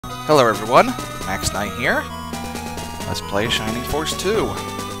Hello everyone, Max Knight here. Let's play Shining Force 2.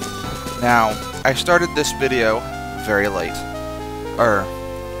 Now, I started this video very late.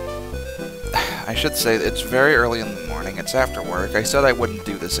 I should say it's very early in the morning, it's after work. I said I wouldn't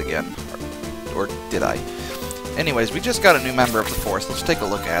do this again. Or did I? Anyways, we just got a new member of the Force. Let's take a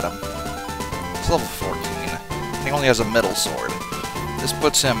look at him. He's level 14. He only has a middle sword. This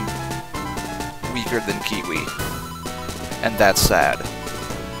puts him weaker than Kiwi. And that's sad.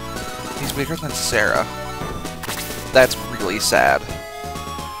 He's weaker than Sarah. That's really sad.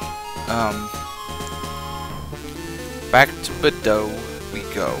 Back to Bedeau we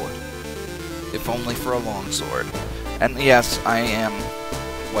go. If only for a longsword. And yes, I am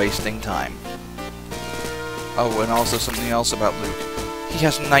wasting time. Oh, and also something else about Luke. He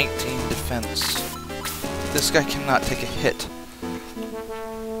has 19 defense. This guy cannot take a hit.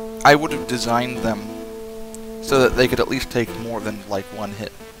 I would have designed them so that they could at least take more than, like, one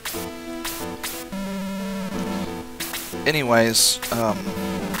hit. Anyways,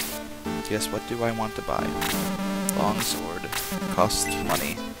 guess what do I want to buy? Longsword. Costs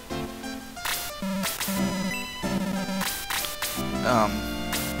money.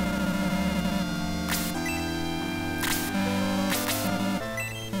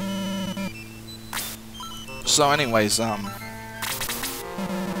 So anyways, I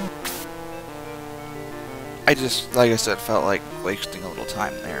just, like I said, felt like wasting a little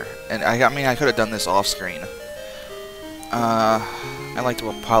time there. And I mean, I could have done this off screen. I'd like to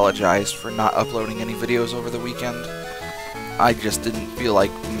apologize for not uploading any videos over the weekend. I just didn't feel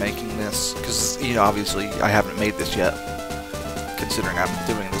like making this, because, you know, obviously I haven't made this yet, considering I'm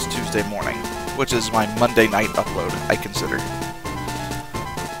doing this Tuesday morning, which is my Monday night upload, I consider.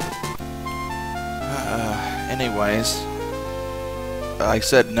 Anyways, I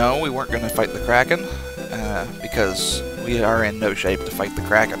said no, we weren't going to fight the Kraken, because we are in no shape to fight the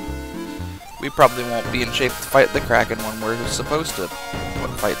Kraken. We probably won't be in shape to fight the Kraken when we're supposed to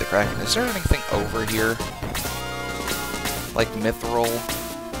fight the Kraken. Is there anything over here? Like Mithril?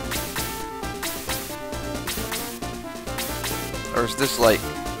 Or is this, like,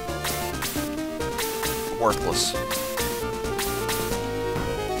 worthless?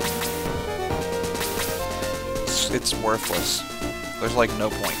 It's worthless. There's, like, no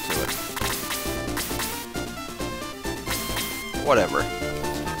point to it. Whatever.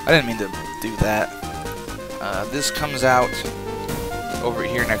 I didn't mean to do that. This comes out over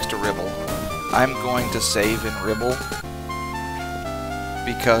here next to Ribble. I'm going to save in Ribble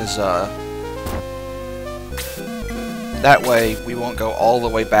because that way we won't go all the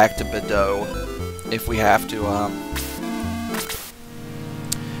way back to Bedeau if we have to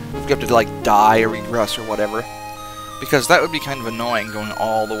like die or regress or whatever, because that would be kind of annoying going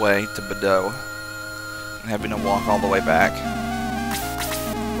all the way to Bedeau and having to walk all the way back.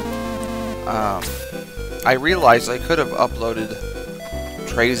 I realized I could have uploaded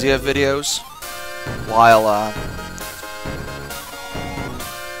Trazia videos while,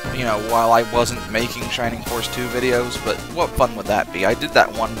 you know, while I wasn't making Shining Force 2 videos, but what fun would that be? I did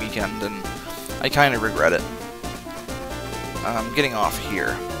that one weekend, and I kind of regret it. Getting off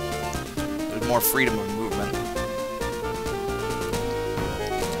here. There's more freedom of movement.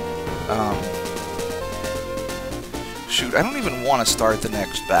 Shoot, I don't even want to start the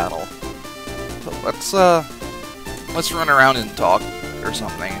next battle. But let's run around and talk or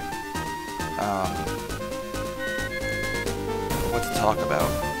something. What to talk about?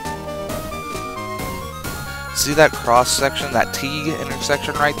 See that cross section, that T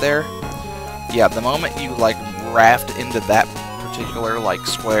intersection right there? Yeah, the moment you, like, raft into that particular, like,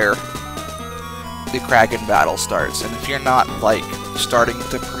 square, the Kraken battle starts. And if you're not, like, starting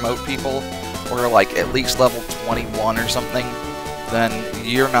to promote people, or, like, at least level 21 or something, then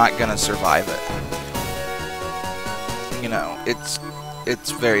you're not gonna survive it. You know, it's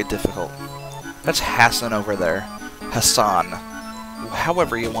very difficult. That's Hassan over there. Hassan.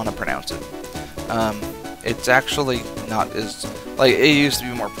 However you want to pronounce it. It's actually not as... like, it used to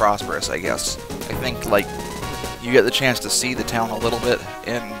be more prosperous, I guess. I think, like, you get the chance to see the town a little bit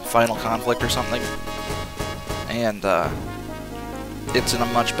in Final Conflict or something. And, it's in a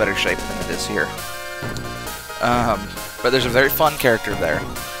much better shape than it is here. But there's a very fun character there.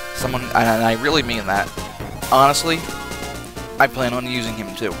 Someone, and I really mean that. Honestly, I plan on using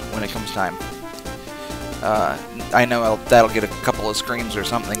him too when it comes time. I know that'll get a couple of screams or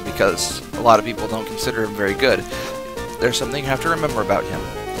something because a lot of people don't consider him very good. There's something you have to remember about him.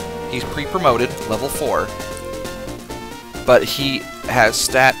 He's pre-promoted, level 4, but he has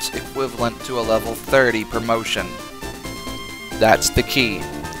stats equivalent to a level 30 promotion. That's the key.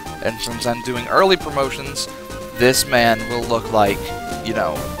 And since I'm doing early promotions, this man will look like, you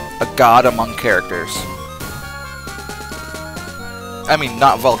know, a god among characters. I mean,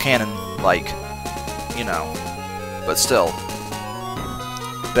 not Volcanon-like, you know, but still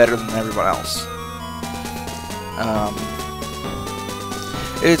better than everyone else.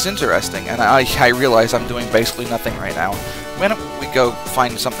 It's interesting, and I realize I'm doing basically nothing right now. Why don't we go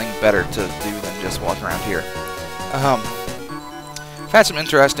find something better to do than just walk around here? I've had some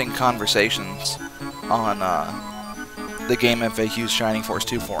interesting conversations on the Game FAQ's Shining Force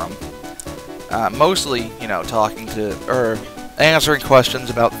 2 forum. Mostly, you know, talking to, or answering questions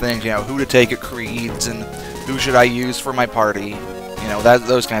about things, you know, who to take at Creeds, and who should I use for my party, you know,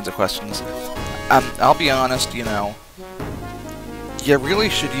 those kinds of questions. I'll be honest, you know, you really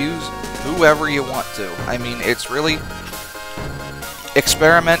should use whoever you want to. I mean, it's really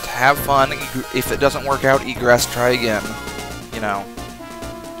experiment, have fun. If it doesn't work out, egress, try again. You know,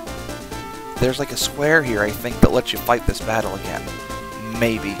 there's like a square here, I think, that lets you fight this battle again.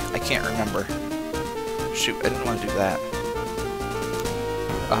 Maybe. I can't remember. Shoot, I didn't want to do that.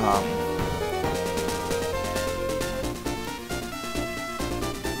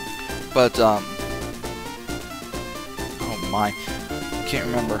 Oh my. Can't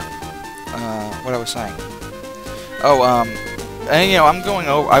remember what I was saying. Oh, and you know,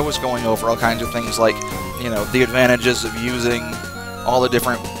 I was going over all kinds of things like, you know, the advantages of using all the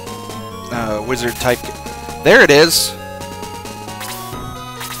different wizard type. There it is.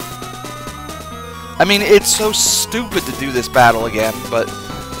 I mean, it's so stupid to do this battle again, but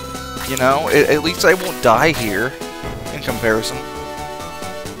you know, at least I won't die here in comparison.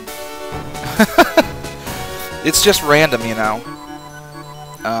 It's just random, you know.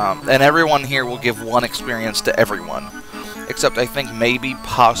 And everyone here will give one experience to everyone. Except I think maybe,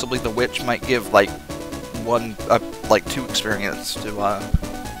 possibly, the witch might give, like, like 2 experience to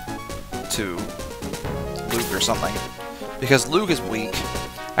Luke or something. Because Luke is weak.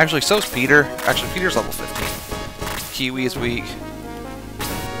 Actually, so's Peter. Actually, Peter's level 15. Kiwi is weak.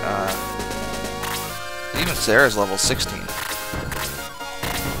 Even Sarah's level 16. I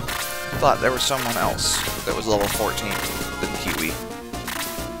thought there was someone else that was level 14 than Kiwi.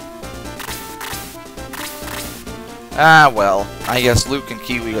 Ah, well, I guess Luke and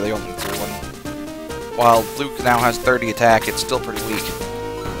Kiwi are the only 2, and while Luke now has 30 attack, it's still pretty weak.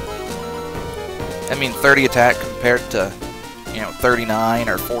 I mean, 30 attack compared to, you know, 39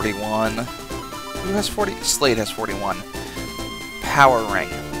 or 41. Who has 40? Slade has 41. Power Ring.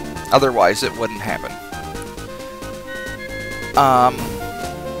 Otherwise, it wouldn't happen.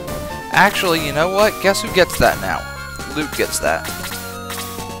 Actually, you know what? Guess who gets that now? Luke gets that.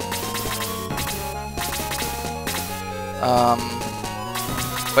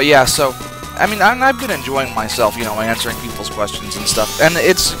 But yeah, so, I mean, I've been enjoying myself, you know, answering people's questions and stuff. And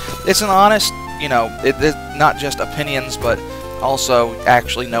it's an honest, you know, it's not just opinions, but also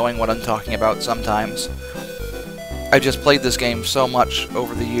actually knowing what I'm talking about sometimes. I just played this game so much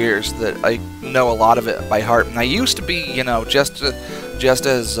over the years that I know a lot of it by heart. And I used to be, you know, just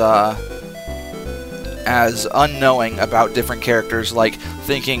as unknowing about different characters, like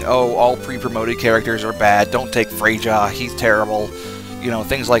thinking, oh, all pre-promoted characters are bad, don't take Freyja, he's terrible, you know,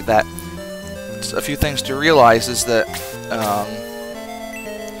 things like that. A few things to realize is that,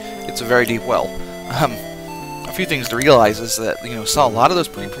 it's a very deep well. A few things to realize is that, you know, so a lot of those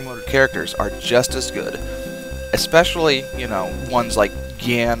pre-promoted characters are just as good. Especially, you know, ones like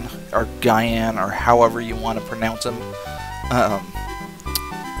Gian, or Gyan, or however you want to pronounce them.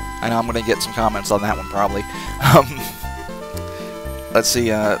 I know I'm going to get some comments on that one, probably. Let's see,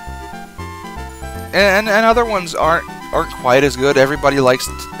 and other ones aren't quite as good. Everybody likes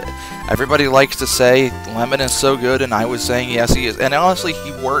to say Lemon is so good, and I was saying yes, he is. And honestly,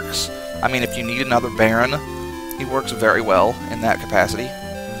 he works. I mean, if you need another Baron, he works very well in that capacity.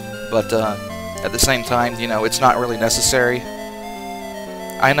 But at the same time, you know, it's not really necessary.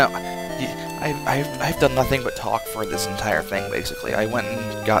 I know. I've done nothing but talk for this entire thing, basically. I went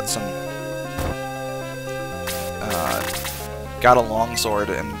and got some... got a longsword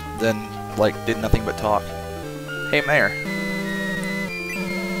and then, like, did nothing but talk. Hey, Mayor.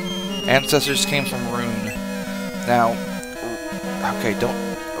 Ancestors came from Rune. Now... Okay, don't...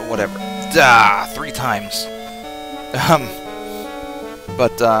 Whatever. 3 times.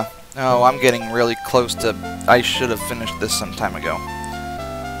 Oh, I'm getting really close to... I should have finished this some time ago.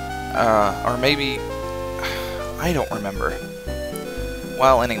 Or maybe... I don't remember.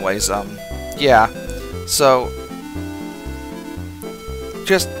 Well, anyways, yeah. So...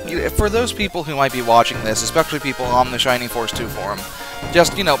 Just, for those people who might be watching this, especially people on the Shining Force 2 forum,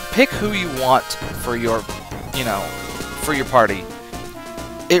 just, you know, pick who you want for your, you know, for your party.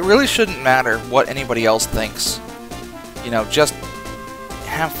 It really shouldn't matter what anybody else thinks. You know, just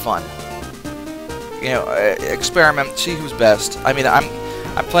have fun. You know, experiment, see who's best. I mean, I'm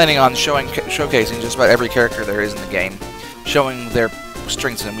planning on showcasing just about every character there is in the game, showing their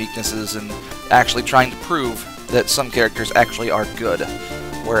strengths and weaknesses, and actually trying to prove that some characters actually are good,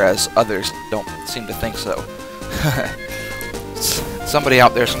 whereas others don't seem to think so. Somebody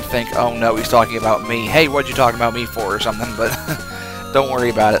out there's gonna think, oh no, he's talking about me. Hey, what'd you talk about me for, or something? But don't worry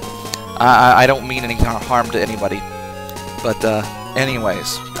about it. I don't mean any kind of harm to anybody. But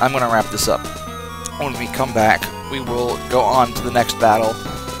anyways, I'm gonna wrap this up. When we come back, we will go on to the next battle.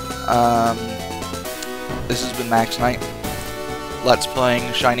 This has been Max Knight. Let's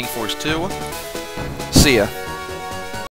playing Shining Force 2. See ya.